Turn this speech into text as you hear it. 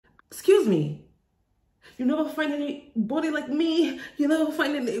Excuse me. You never find any body like me. You never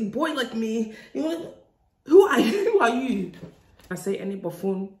find any boy like me. You know, who are you? Who are you? I say any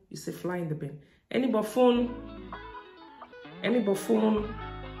buffoon, you say fly in the bin. Any buffoon, any buffoon,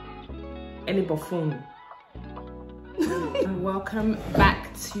 any buffoon. And welcome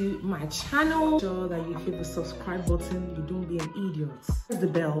back to my channel. Make sure that you hit the subscribe button. You don't be an idiot. Press the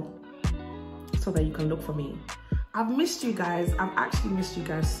bell so that you can look for me. I've missed you guys. I've actually missed you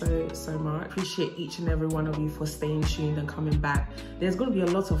guys so much. Appreciate each and every one of you for staying tuned and coming back. There's going to be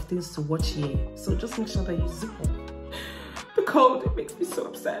a lot of things to watch here, so just make sure that you zip up. The cold, it makes me so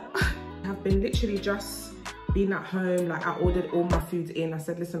upset. I've been literally just being at home. Like, I ordered all my food in. I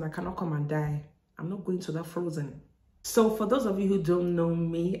said, listen, I cannot come and die. I'm not going to that frozen. So for those of you who don't know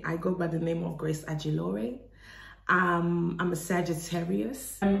me, I go by the name of Grace Ajilore. I'm a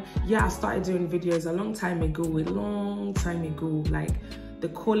Sagittarius. Yeah, I started doing videos a long time ago. Like, the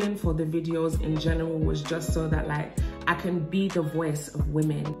calling for the videos in general was just so that, like, I can be the voice of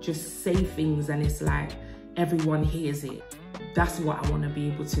women, just say things and it's like everyone hears it. That's what I want to be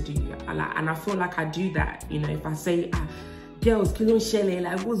able to do. And I feel like I do that, you know. If I say, girls,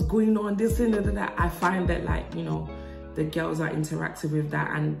 like, what's going on, this and that, I find that, like, you know, the girls are interactive with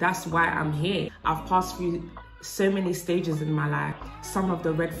that, and that's why I'm here. I've passed through so many stages in my life. Some of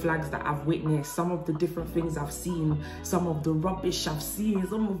the red flags that I've witnessed, some of the different things I've seen, some of the rubbish I've seen,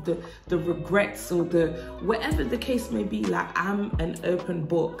 some of the regrets, or the whatever the case may be. Like, I'm an open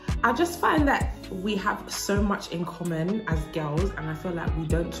book. I just find that we have so much in common as girls, and I feel like we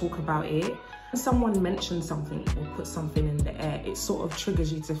don't talk about it. When someone mentions something or puts something in the air, it sort of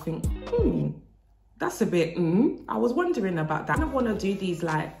triggers you to think, that's a bit, I was wondering about that. I don't want to do these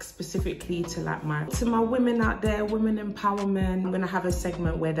like specifically to like to my women out there, women empowerment. I'm going to have a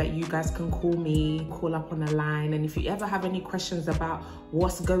segment where that you guys can call up on a line. And if you ever have any questions about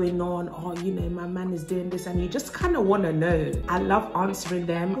what's going on, or, you know, my man is doing this, and you just kind of want to know, I love answering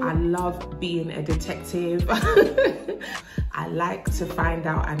them. I love being a detective. I like to find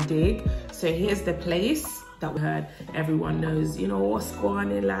out and dig. So here's the place that we heard. Everyone knows, you know, what's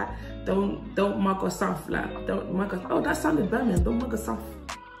going on. Like, don't mug us off, like, don't mug us. Oh, that sounded Birmingham. Don't mug us off.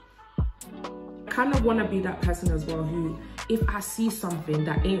 I kind of want to be that person as well who, if I see something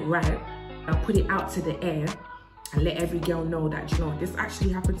that ain't right, I'll put it out to the air and let every girl know that, you know, this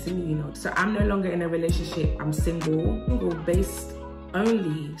actually happened to me, you know. So I'm no longer in a relationship. I'm single based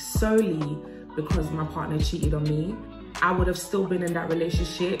solely because my partner cheated on me. I would have still been in that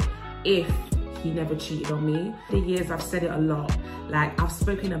relationship if he never cheated on me. For years, I've said it a lot. Like, I've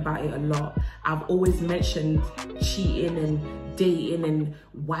spoken about it a lot. I've always mentioned cheating and dating and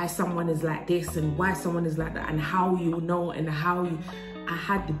why someone is like this and why someone is like that, and how you know, and how you... I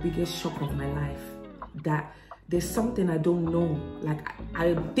had the biggest shock of my life that there's something I don't know. Like,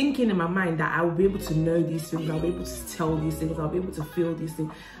 I'm thinking in my mind that I will be able to know these things, I'll be able to tell these things, I'll be able to feel these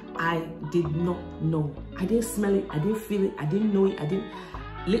things. I did not know. I didn't smell it, I didn't feel it, I didn't know it, I didn't...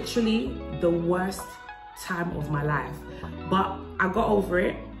 Literally the worst time of my life. But I got over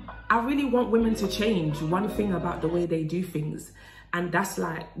it. I really want women to change one thing about the way they do things, and that's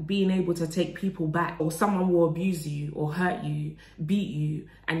like being able to take people back. Or someone will abuse you or hurt you, beat you,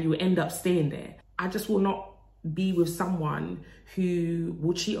 and you end up staying there. I just will not be with someone who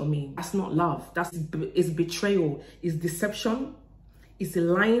will cheat on me. That's not love. It's betrayal, it's deception, it's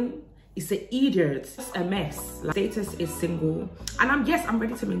lying. It's an idiot. It's a mess. Like, status is single, and yes, I'm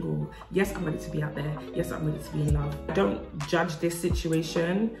ready to mingle. Yes, I'm ready to be out there. Yes, I'm ready to be in love. I don't judge this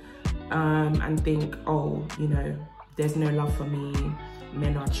situation and think, oh, you know, there's no love for me.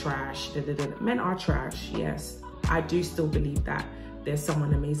 Men are trash. Men are trash. Yes, I do still believe that there's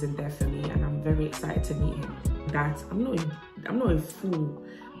someone amazing there for me, and I'm very excited to meet him. That I'm not a fool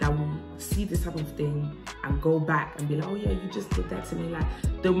that will see this type of thing and go back and be like, oh yeah, you just did that to me. Like,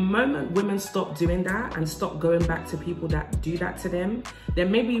 the moment women stop doing that and stop going back to people that do that to them,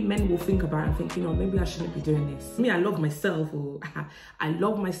 then maybe men will think about it and think, you know, maybe I shouldn't be doing this. Me, I love myself, or I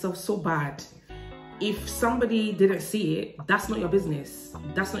love myself so bad. If somebody didn't see it, that's not your business.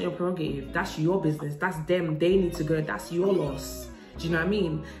 That's not your prerogative. That's your business. That's them. They need to go. That's your loss. Do you know what I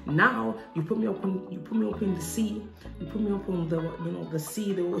mean? Now you put me up in the sea. You put me up on the, you know, the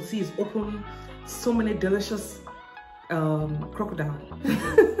sea. The sea is open. So many delicious crocodile.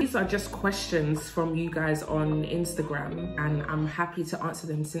 These are just questions from you guys on Instagram, and I'm happy to answer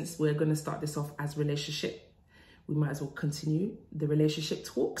them. Since we're going to start this off as relationship, we might as well continue the relationship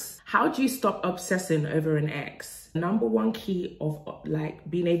talks. How do you stop obsessing over an ex? Number one key of like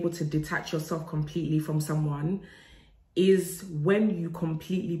being able to detach yourself completely from someone is when you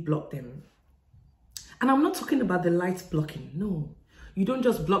completely block them. And I'm not talking about the light blocking, no. You don't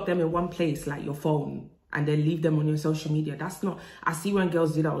just block them in one place like your phone and then leave them on your social media. That's not, I see when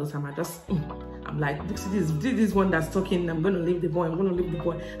girls do that all the time. I'm like, look at this one that's talking, I'm gonna leave the boy,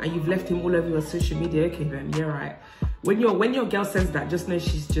 and you've left him all over your social media. Okay then, yeah, right. When your girl says that, just know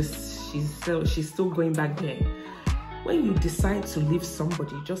she's still going back there. When you decide to leave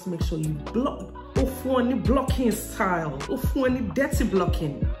somebody, just make sure you block. Any blocking style, any dirty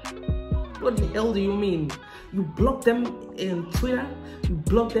blocking. What the hell do you mean? You block them in Twitter, you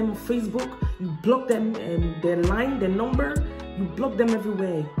block them on Facebook, you block them their line, their number, you block them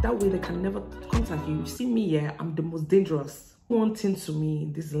everywhere. That way they can never contact you. You see me, yeah, I'm the most dangerous. One thing to me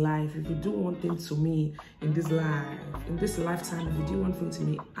in this life, if you do one thing to me in this life, in this lifetime, if you do one thing to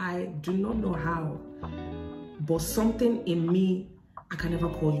me, I do not know how, but something in me, I can never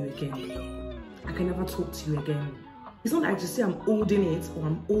call you again. I can never talk to you again. It's not like to say I'm holding it or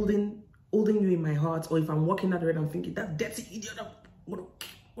I'm holding you in my heart, or if I'm walking out the road, I'm thinking, that dirty idiot, I'm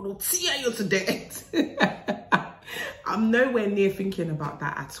gonna tear you to death. I'm nowhere near thinking about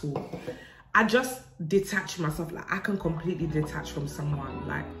that at all. I just detach myself. Like, I can completely detach from someone.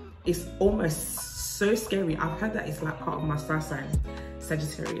 Like, it's almost so scary. I've heard that it's like part of my star sign,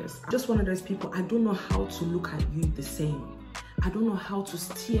 Sagittarius. I'm just one of those people, I don't know how to look at you the same. I don't know how to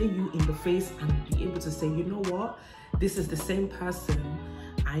stare you in the face and be able to say, you know what? This is the same person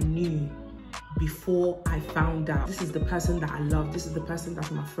I knew before I found out. This is the person that I love. This is the person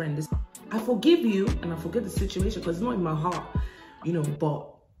that's my friend. I forgive you and I forget the situation because it's not in my heart, you know, but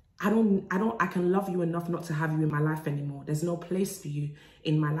I can love you enough not to have you in my life anymore. There's no place for you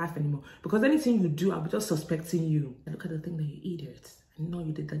in my life anymore. Because anything you do, I'll be just suspecting you. Look at the thing that you idiot. I know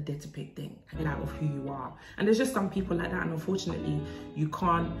you did that dirty pig thing. I get out of who you are. And there's just some people like that, and unfortunately, you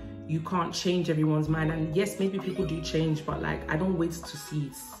can't change everyone's mind. And yes, maybe people do change, but like, I don't wait to see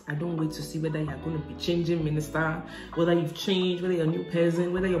it. I don't wait to see whether you're going to be changing minister, whether you've changed, whether you're a new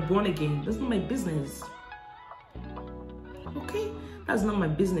person, whether you're born again. That's not my business. Okay? That's not my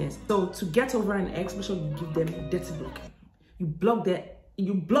business. So to get over an ex, make sure you give them dirty blocking.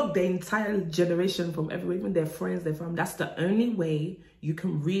 You block their entire generation from everywhere, even their friends, their family. That's the only way you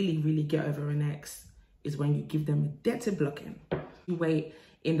can really get over an ex, is when you give them a dirty blocking. You wait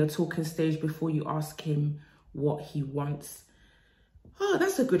in the talking stage before you ask him what he wants. Oh,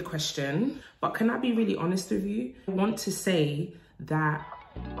 that's a good question. But can I be really honest with you? I want to say that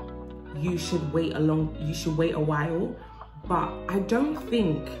you should wait a while, but I don't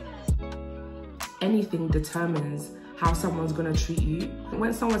think anything determines how someone's gonna treat you.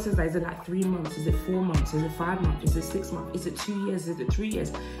 When someone says that, is it like 3 months? Is it 4 months? Is it 5 months? Is it 6 months? Is it 2 years? Is it 3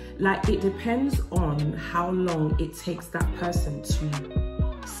 years? Like, it depends on how long it takes that person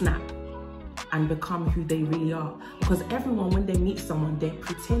to snap and become who they really are. Because everyone, when they meet someone, they're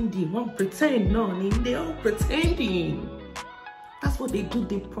pretending. Won't pretend, no, they're all pretending. That's what they do.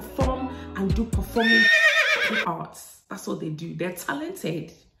 They perform and do performing arts. That's what they do. They're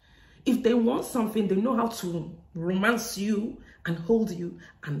talented. If they want something, they know how to romance you and hold you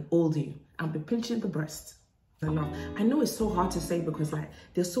and hold you and be pinching the breast. Enough. I know it's so hard to say because like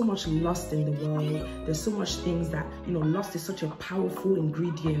there's so much lust in the world. There's so much things that, you know, lust is such a powerful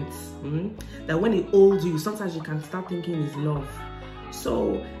ingredient that when it holds you, sometimes you can start thinking it's love.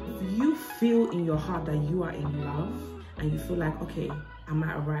 So if you feel in your heart that you are in love and you feel like, okay, I'm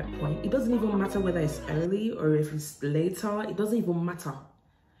at a right point, it doesn't even matter whether it's early or if it's later. It doesn't even matter.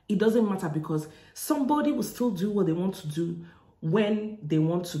 It doesn't matter, because somebody will still do what they want to do when they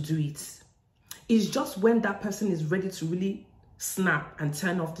want to do it. It's just when that person is ready to really snap and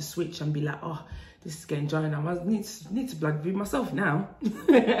turn off the switch and be like, oh, this is getting dry now. I need to black be myself now.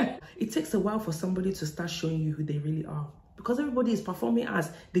 It takes a while for somebody to start showing you who they really are, because everybody is performing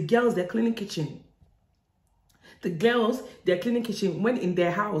as the girls, they're cleaning kitchen. The girls, they're cleaning kitchen. When in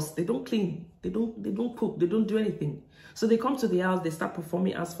their house, they don't clean, they don't cook, they don't do anything. So they come to the house, they start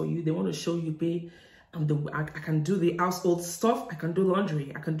performing as for you. They want to show you, babe, I can do the household stuff. I can do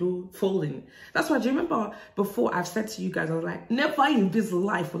laundry. I can do folding. That's why, do you remember before I've said to you guys, I was like, never in this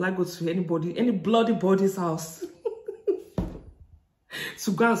life will I go to any bloody body's house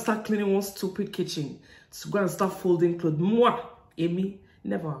to go and start cleaning one stupid kitchen, to go and start folding clothes. Moi, Amy,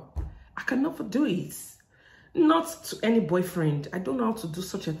 never. I can never do it. Not to any boyfriend. I don't know how to do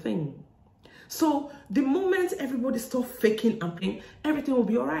such a thing. So the moment everybody starts faking and playing, everything will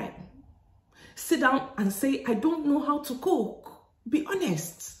be all right. Sit down and say, I don't know how to cook. Be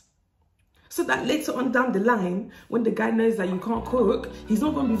honest. So that later on down the line, when the guy knows that you can't cook, he's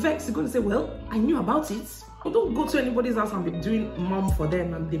not going to be vexed. He's going to say, well, I knew about it. But don't go to anybody's house and be doing mom for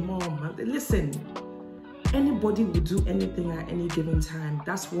them and the mom. Listen, anybody will do anything at any given time.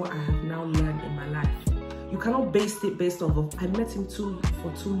 That's what I have now learned in my life. You cannot base it based off of, I met him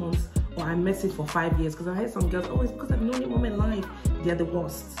for 2 months, or I met him for 5 years. Because I heard some girls, oh, it's because I've known him all my life. They're the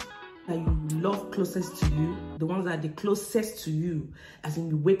worst. That you love closest to you, the ones that are the closest to you, as in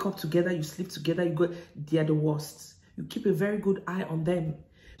you wake up together, you sleep together, you go, they're the worst. You keep a very good eye on them.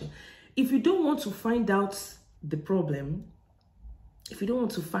 If you don't want to find out the problem, if you don't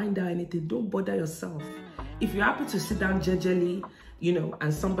want to find out anything, don't bother yourself. If you're happy to sit down gingerly, you know,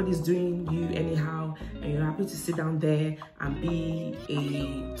 and somebody's doing you anyhow, and you're happy to sit down there and be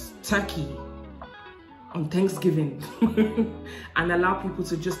a turkey on Thanksgiving and allow people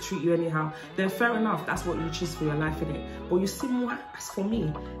to just treat you anyhow, then fair enough, that's what you choose for your life, innit? But you see, more as for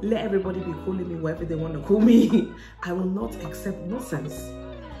me, let everybody be calling me whatever they want to call me. I will not accept nonsense.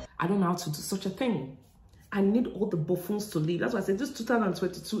 I don't know how to do such a thing. I need all the buffoons to leave. That's why I said this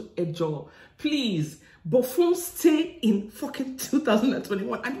 2022 ejo. Please, buffoons, stay in fucking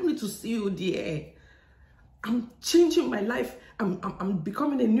 2021. I don't need to see you there. I'm changing my life. I'm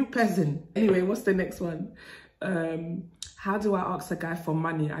becoming a new person. Anyway, what's the next one? How do I ask a guy for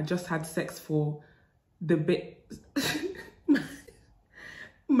money? I just had sex for the bit.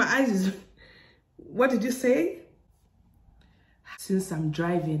 my eyes. What did you say? Since I'm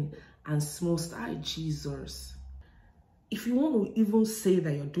driving and small style, Jesus. If you want to even say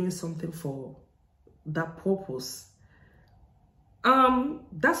that you're doing something for that purpose,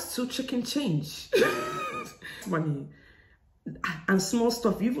 that's too chicken change. Money and small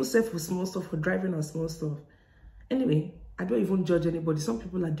stuff. You even say for small stuff, for driving and small stuff. Anyway, I don't even judge anybody. Some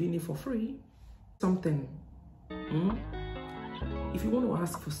people are doing it for free. Something. If you want to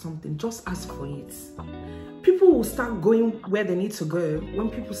ask for something, just ask for it. People will start going where they need to go when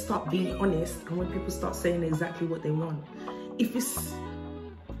people start being honest and when people start saying exactly what they want. If it's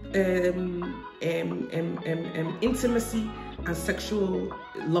intimacy and sexual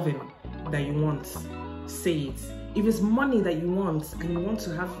loving that you want, say it. If it's money that you want and you want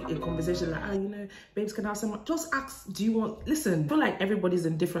to have a conversation like, you know, babes, can I have some money? Just ask, do you want, listen, I feel like everybody's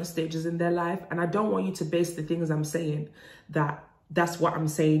in different stages in their life, and I don't want you to base the things I'm saying that's what I'm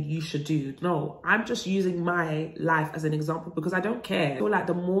saying you should do. No, I'm just using my life as an example because I don't care. I feel like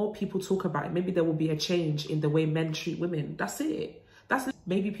the more people talk about it, maybe there will be a change in the way men treat women. That's it. That's it.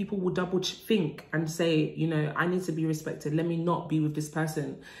 Maybe people will double think and say, you know, I need to be respected. Let me not be with this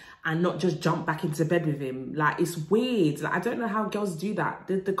person and not just jump back into bed with him. Like, it's weird. Like, I don't know how girls do that.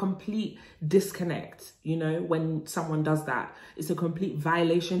 The complete disconnect, you know, when someone does that. It's a complete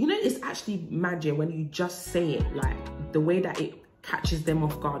violation. You know, it's actually magic when you just say it, like, the way that it catches them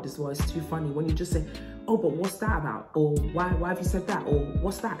off guard as well. It's too funny when you just say, oh, but what's that about? Or why have you said that? Or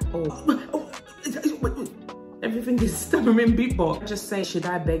what's that? Or everything is stammering beatbox. Just say, should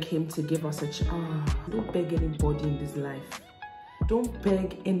I beg him to give us a chance? Don't beg anybody in this life. Don't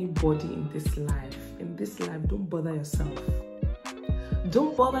beg anybody in this life. In this life, don't bother yourself.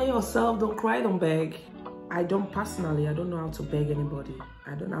 Don't bother yourself. Don't cry, don't beg. I don't know how to beg anybody.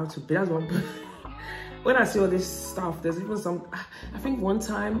 I don't know how to beg. That's one. When I see all this stuff, there's even some, I think one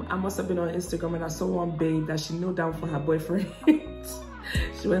time I must have been on Instagram and I saw one babe that she knelt down for her boyfriend.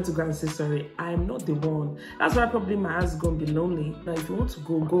 She went to go and say, sorry, I'm not the one. That's why probably my ass is going to be lonely. Now, if you want to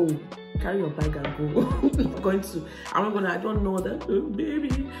go, go. Carry your bag and go. I don't know that, oh,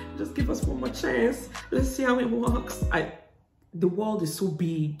 baby, just give us one more chance. Let's see how it works. The world is so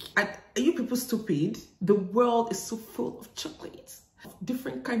big. Are you people stupid? The world is so full of chocolates.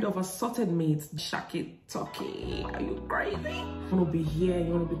 Different kind of assorted meats. Shaki, turkey. Are you crazy? You want to be here,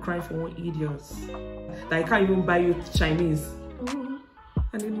 you want to be crying for one idiot that I can't even buy you Chinese.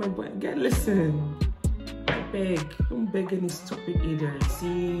 I need my boy. Listen. I beg. Don't beg any stupid idiot.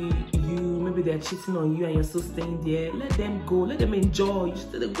 See you, maybe they're cheating on you and you're still staying there. Let them go. Let them enjoy. You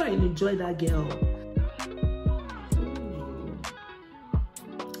still go and enjoy that girl.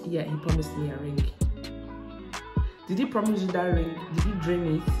 Yeah, he promised me a ring. Did he promise you that ring? Did he dream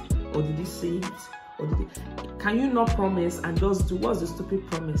it? Or did he say it? Or did he... Can you not promise and just do? What's the stupid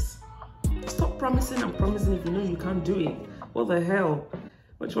promise? Stop promising and promising if you know you can't do it. What the hell?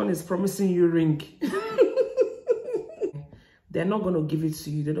 Which one is promising you a ring? They're not going to give it to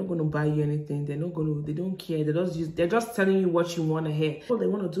you. They're not going to buy you anything. They don't care. They're just telling you what you want to hear. All they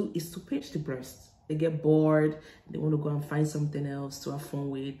want to do is to pinch the breast. They get bored. They want to go and find something else to have fun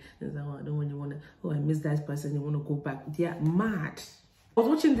with. They're like, oh, I don't really want to, oh, I miss that person. They want to go back. They're mad. I was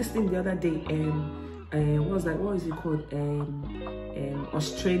watching this thing the other day. What was that? What is it called?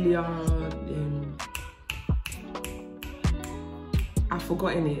 Australia. I've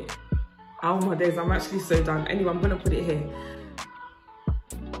forgotten it. Oh my days, I'm actually so done. Anyway, I'm going to put it here.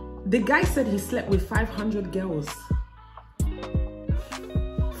 The guy said he slept with 500 girls.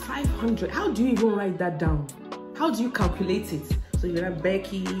 500 100. How do you even write that down? How do you calculate it? So you have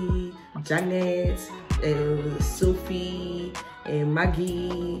Becky, Janet, Sophie,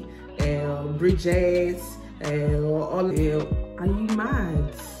 Maggie, Bridget, all. Are you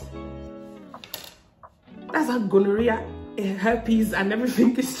mad? That's how gonorrhea, herpes, and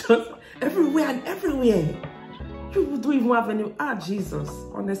everything is just everywhere and everywhere. People don't even have any. Jesus.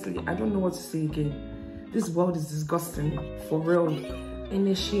 Honestly, I don't know what to say again. This world is disgusting. For real.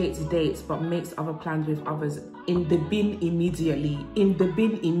 Initiates dates but makes other plans with others. In the bin immediately. In the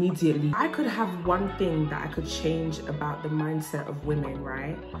bin immediately. I could have one thing that I could change about the mindset of women,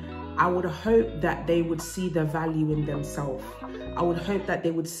 right? I would hope that they would see the value in themselves. I would hope that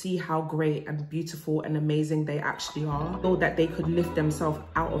they would see how great and beautiful and amazing they actually are, so that they could lift themselves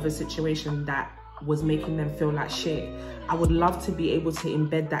out of a situation that was making them feel like shit. I would love to be able to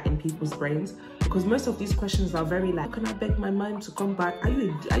embed that in people's brains, because most of these questions are very like, can I beg my man to come back? Are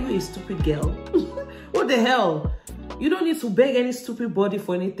you a stupid girl? What the hell? You don't need to beg any stupid body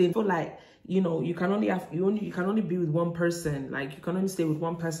for anything. I feel like, you know, you can only be with one person. Like, you can only stay with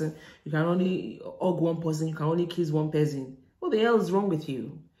one person. You can only hug one person. You can only kiss one person. What the hell is wrong with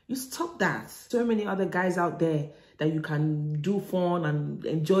you? You stop that. So many other guys out there that you can do fun and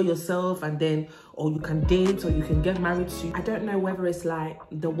enjoy yourself, and then, or you can date, or you can get married to. I don't know whether it's like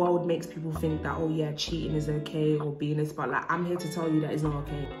the world makes people think that, oh yeah, cheating is okay, or being this, but like, I'm here to tell you that it's not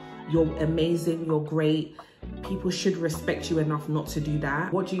okay. You're amazing, you're great. People should respect you enough not to do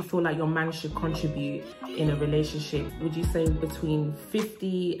that. What do you feel like your man should contribute in a relationship? Would you say between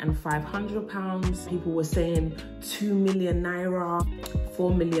 50 and 500 pounds? People were saying 2 million naira, 4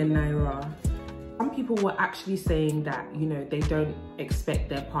 million naira. Some people were actually saying that, you know, they don't expect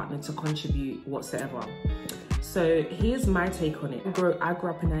their partner to contribute whatsoever. So here's my take on it. I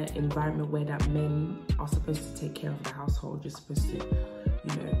grew up in an environment where that men are supposed to take care of the household. You're supposed to,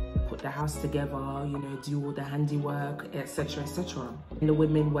 you know, put the house together, you know, do all the handiwork, etc., etc. And the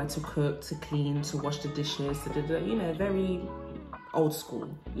women were to cook, to clean, to wash the dishes, you know, very old school.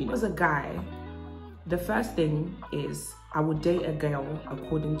 You know, as a guy, the first thing is I would date a girl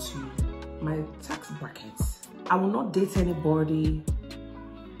according to my tax brackets. I will not date anybody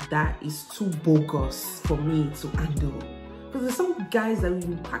that is too bogus for me to handle. Because there's some guys that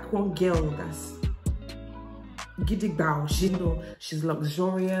you pack one girl that's giddy bow. She, you know, she's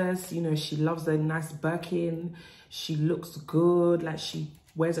luxurious, you know, she loves a nice Birkin, she looks good, like she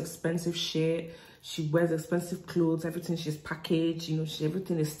wears expensive shit, she wears expensive clothes, everything she's packaged, you know,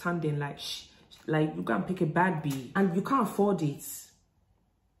 everything is standing, like you can't pick a bad bee and you can't afford it.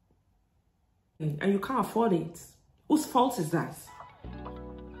 And you can't afford it. Whose fault is that?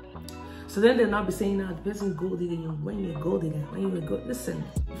 So then they'll not be saying, now the person gold digger, when you're gold digger, when you're good. Listen,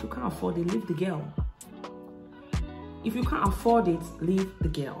 if you can't afford it, leave the girl. If you can't afford it, leave the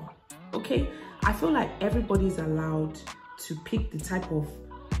girl. Okay? I feel like everybody's allowed to pick the type of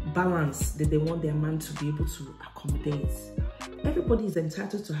balance that they want their man to be able to accommodate. Everybody is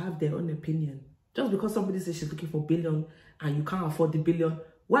entitled to have their own opinion. Just because somebody says she's looking for billion and you can't afford the billion,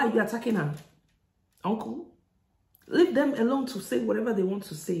 why are you attacking her? Uncle? Leave them alone to say whatever they want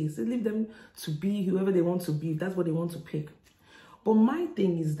to say. So leave them to be whoever they want to be, if that's what they want to pick. But my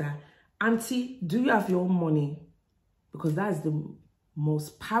thing is that, auntie, do you have your own money? Because that is the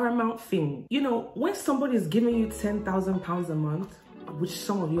most paramount thing. You know, when somebody is giving you £10,000 a month, which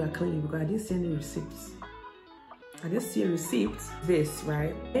some of you are claiming, because I didn't see any receipts. I didn't see a receipt. This,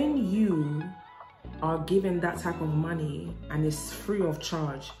 right? When you are given that type of money and it's free of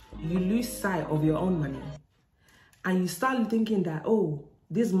charge, you lose sight of your own money. And you start thinking that, oh,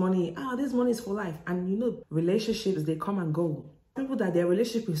 this money is for life. And you know, relationships, they come and go. People that their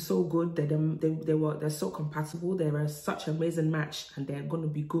relationship is so good, that they're so compatible, they're such an amazing match, and they're going to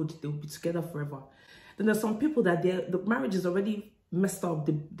be good, they'll be together forever. Then there's some people that the marriage is already messed up,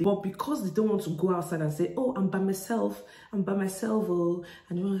 but because they don't want to go outside and say, oh, I'm by myself, oh,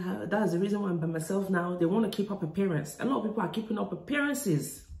 and you know, that's the reason why I'm by myself now. They want to keep up appearance. A lot of people are keeping up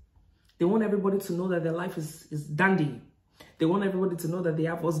appearances. They want everybody to know that their life is dandy. They want everybody to know that they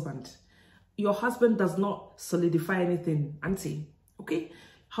have a husband. Your husband does not solidify anything, auntie, okay?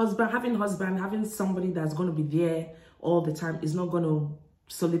 Having somebody that's going to be there all the time is not going to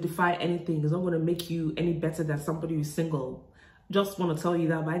solidify anything. It's not going to make you any better than somebody who's single. Just want to tell you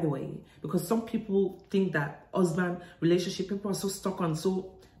that, by the way, because some people think that husband relationship, people are so stuck on,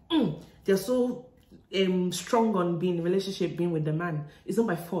 they're so strong on being in a relationship, being with the man. It's not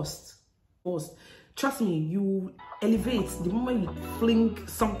by force. Trust me, you elevate the moment you fling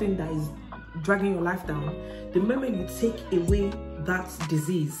something that is dragging your life down. The moment you take away that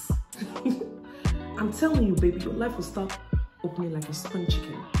disease, I'm telling you, baby, your life will start opening like a spring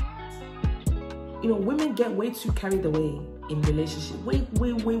chicken. You know, women get way too carried away in relationships. Way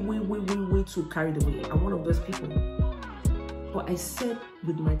too carried away. I'm one of those people. But I said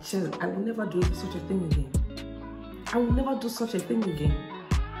with my chest, I will never do such a thing again. I will never do such a thing again.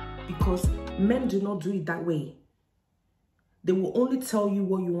 Because men do not do it that way. They will only tell you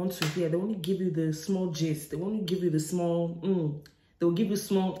what you want to hear. They only give you the small gist. They only give you the small, They will give you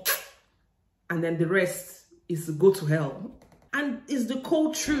small, and then the rest is to go to hell. And it's the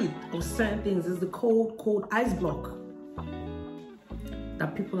cold truth of certain things. It's the cold ice block.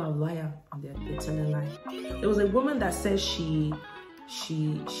 That people are liar and they're telling lies. There was a woman that says she's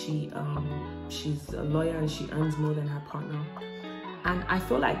a lawyer and she earns more than her partner. And I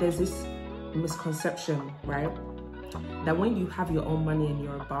feel like there's this misconception, right? That when you have your own money and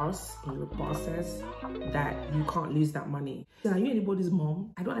you're a boss and your boss says that you can't lose that money. Are you anybody's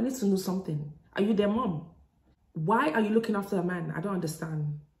mom? I need to know something. Are you their mom? Why are you looking after a man? I don't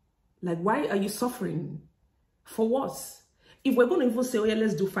understand. Like, why are you suffering? For what? If we're going to even say, oh yeah,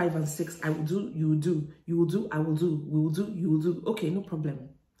 let's do 5 and 6, I will do, you will do, you will do, I will do, we will do, you will do. Okay, no problem.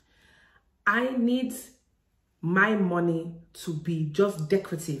 I need my money to be just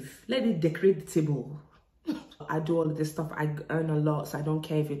decorative. Let it decorate the table. I do all of this stuff. I earn a lot, so I don't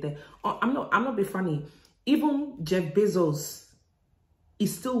care if you're there. Oh, I'm not being funny. Even Jeff Bezos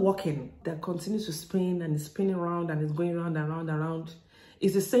is still working. That continues to spin and is spinning around and is going round and round and round.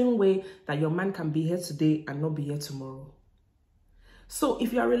 It's the same way that your man can be here today and not be here tomorrow. So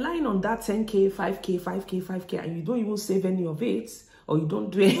if you are relying on that 10K, 5K, and you don't even save any of it, or you don't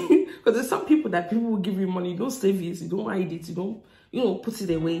do it, because there's some people that people will give you money, you don't save it, you don't hide it, you don't, put it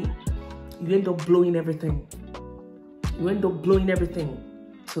away, you end up blowing everything. You end up blowing everything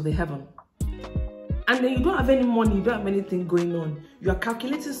to the heaven. And then you don't have any money, you don't have anything going on. You are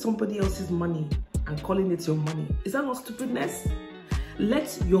calculating somebody else's money and calling it your money. Is that not stupidness?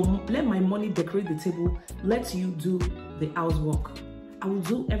 Let my money decorate the table. Let you do the housework. I will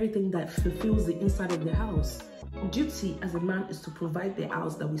do everything that fulfills the inside of the house. Duty as a man is to provide the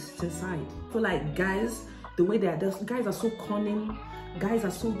house that we sit inside. I feel like guys, the way guys are so cunning. Guys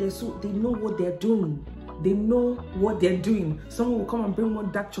are they know what they're doing. They know what they're doing. Someone will come and bring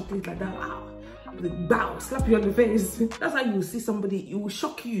one dark chocolate like that. Bow, slap you on the face. That's how you see somebody. It will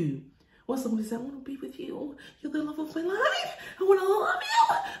shock you. When somebody says, I want to be with you. You're the love of my life. I want to love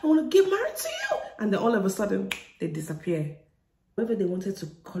you. I want to get married to you. And then all of a sudden, they disappear. Whatever they wanted to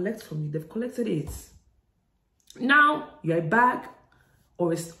collect from you, they've collected it. Now, you're a bag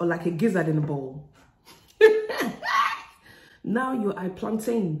or like a gizzard in a bowl. Now you are a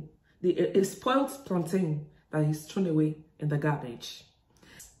plantain. A spoiled plantain that is thrown away in the garbage.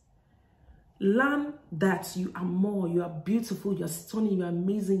 Learn that you are more, you are beautiful, you're stunning, you're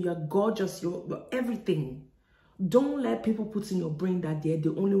amazing, you're gorgeous, you're everything. Don't let people put in your brain that they're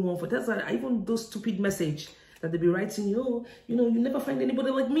the only one for that's why even those stupid message that they be writing you, you never find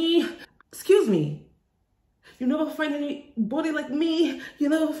anybody like me. Excuse me. You never find anybody like me. You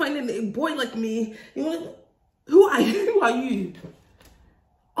never find any boy like me. Who are you? Who are you?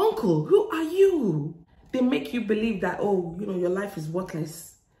 Uncle, who are you? They make you believe that, oh, your life is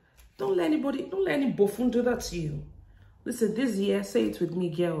worthless. Don't let any buffoon do that to you. Listen, this year, say it with me,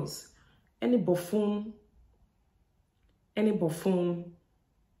 girls. Any buffoon,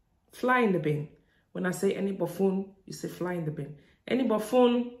 fly in the bin. When I say any buffoon, you say fly in the bin. Any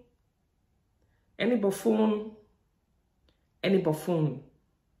buffoon. I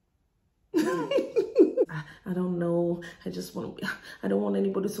don't know. I don't want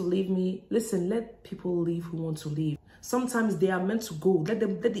anybody to leave me. Listen, let people leave who want to leave. Sometimes they are meant to go. Let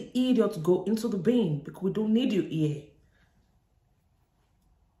the idiot go into the bin because we don't need you here.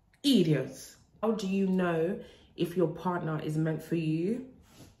 Idiots. How do you know if your partner is meant for you?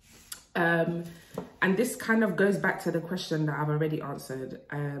 And this kind of goes back to the question that I've already answered.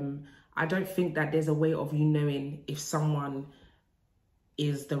 I don't think that there's a way of you knowing if someone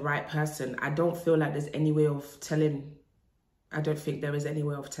is the right person. I don't feel like there's any way of telling. I don't think there is any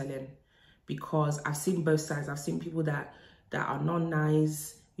way of telling because I've seen both sides. I've seen people that are not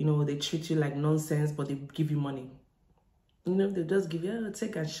nice, they treat you like nonsense, but they give you money. They just give you,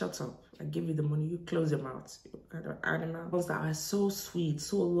 take and shut up. I give you the money, you close your mouth. Animals that are so sweet,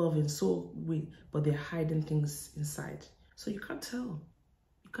 so loving, so weak, but they're hiding things inside. So you can't tell.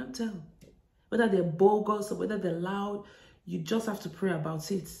 You can't tell. Whether they're bogus or whether they're loud, you just have to pray about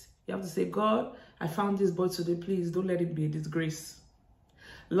it. You have to say, God, I found this boy today. Please don't let him be a disgrace.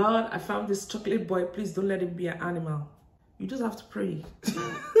 Lord, I found this chocolate boy. Please don't let him be an animal. You just have to pray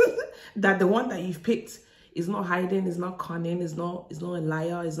that the one that you've picked is not hiding, is not cunning, is not a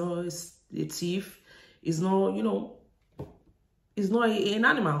liar, is not a thief, is not, is not an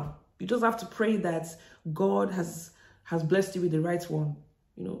animal. You just have to pray that God has blessed you with the right one,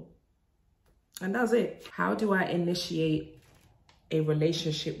 you know. And that's it. How do I initiate a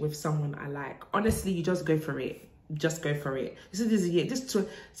relationship with someone I like? Honestly, you just go for it. Just go for it. This is it. Just to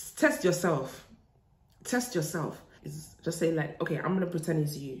test yourself. Test yourself. Just say like, okay, I'm gonna pretend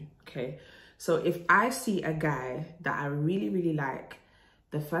it's you. Okay. So if I see a guy that I really, really like,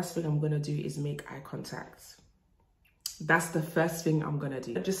 the first thing I'm gonna do is make eye contact. That's the first thing I'm gonna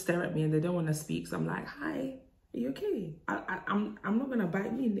do. They just stare at me and they don't want to speak. So I'm like, hi, are you okay? I'm not gonna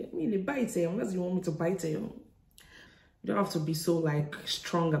bite me bite it unless you want me to bite it. You don't have to be so like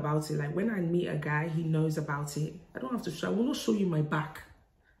strong about it. Like when I meet a guy, he knows about it. I don't have to show. I will not show you my back.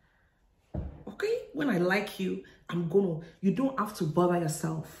 Okay? When I like you, you don't have to bother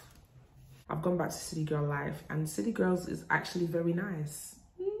yourself. I've gone back to City Girl life, and City Girls is actually very nice.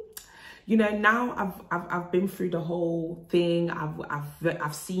 You know, now I've been through the whole thing.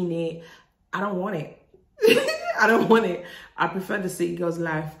 I've seen it. I don't want it. I don't want it. I prefer the City Girls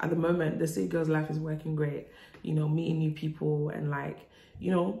life at the moment. The City Girls life is working great. You know, meeting new people and like,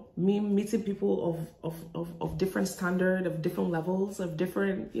 you know, meeting people of different standard, of different levels, of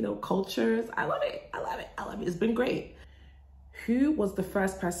different, you know, cultures. I love it. I love it. I love it. It's been great. Who was the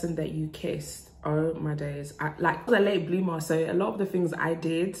first person that you kissed? Oh my days. I was a late bloomer, so a lot of the things I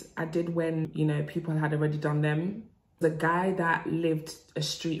did when, you know, people had already done them. The guy that lived a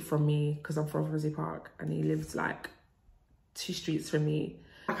street from me, because I'm from Rosie Park, and he lived like 2 streets from me.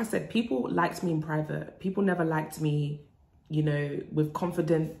 Like I said, people liked me in private. People never liked me, you know, with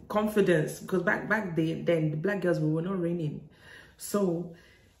confidence, because back then the black girls, we were not raining. So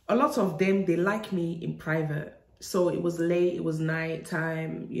a lot of them, they like me in private. So it was late, it was night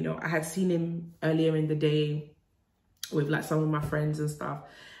time, you know, I had seen him earlier in the day with like some of my friends and stuff.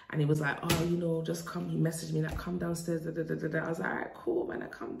 And he was like, oh, you know, just come. He messaged me like, come downstairs. I was like, all right, cool, man. I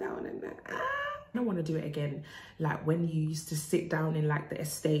come down and then, I don't want to do it again. Like when you used to sit down in like the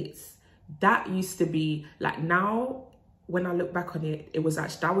estates, that used to be like, now when I look back on it, it was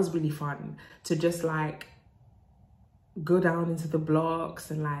actually, that was really fun to just like go down into the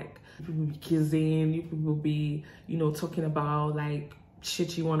blocks and like people will be kissing, people will be, you know, talking about like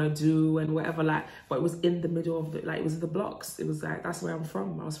shit you want to do and whatever, like, but it was in the middle of the, like, it was the blocks. It was like, that's where I'm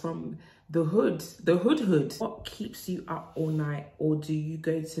from. I was from the hood. What keeps you up all night, or do you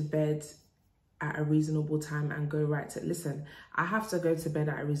go to bed at a reasonable time and go right to, listen, I have to go to bed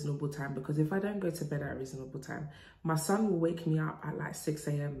at a reasonable time, because if I don't go to bed at a reasonable time, my son will wake me up at like 6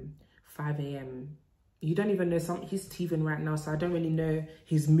 a.m, 5 a.m. You don't even know, he's teething right now, so I don't really know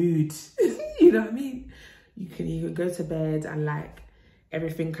his mood. You know what I mean? You can go to bed and like,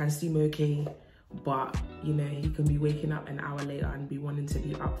 everything can seem okay, but you know, he can be waking up an hour later and be wanting to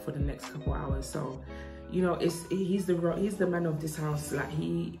be up for the next couple hours. So, you know, he's the man of this house. Like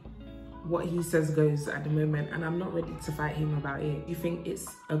what he says goes at the moment, and I'm not ready to fight him about it. You think it's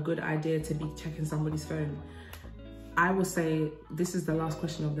a good idea to be checking somebody's phone? I will say, this is the last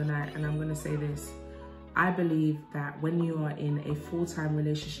question of the night, and I'm gonna say this. I believe that when you are in a full-time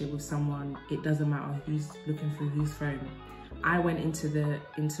relationship with someone, it doesn't matter who's looking through whose phone. I went into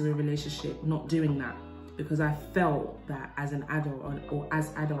a relationship not doing that, because I felt that as an adult or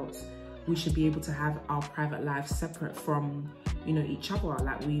as adults, we should be able to have our private lives separate from, you know, each other.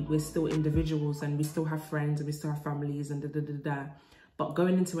 Like we're still individuals and we still have friends and we still have families and But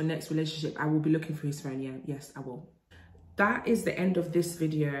going into a next relationship, I will be looking for his phone. Yeah, yes, I will. That is the end of this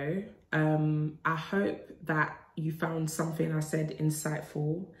video. I hope that you found something I said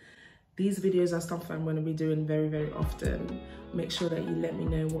insightful. These videos are stuff I'm going to be doing very, very often. Make sure that you let me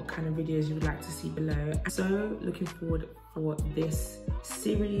know what kind of videos you would like to see below. So looking forward for this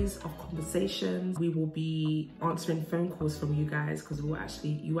series of conversations. We will be answering phone calls from you guys, because you will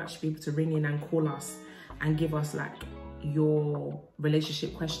actually be able to ring in and call us and give us like your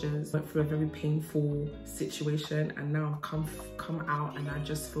relationship questions. Went through a very painful situation, and now I've come out and I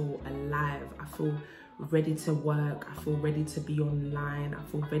just feel alive. I feel ready to work. I feel ready to be online. I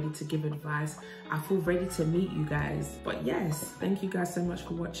feel ready to give advice. I feel ready to meet you guys. But yes, thank you guys so much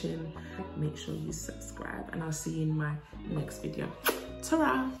for watching. Make sure you subscribe, and I'll see you in my next video.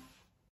 Ta-ra!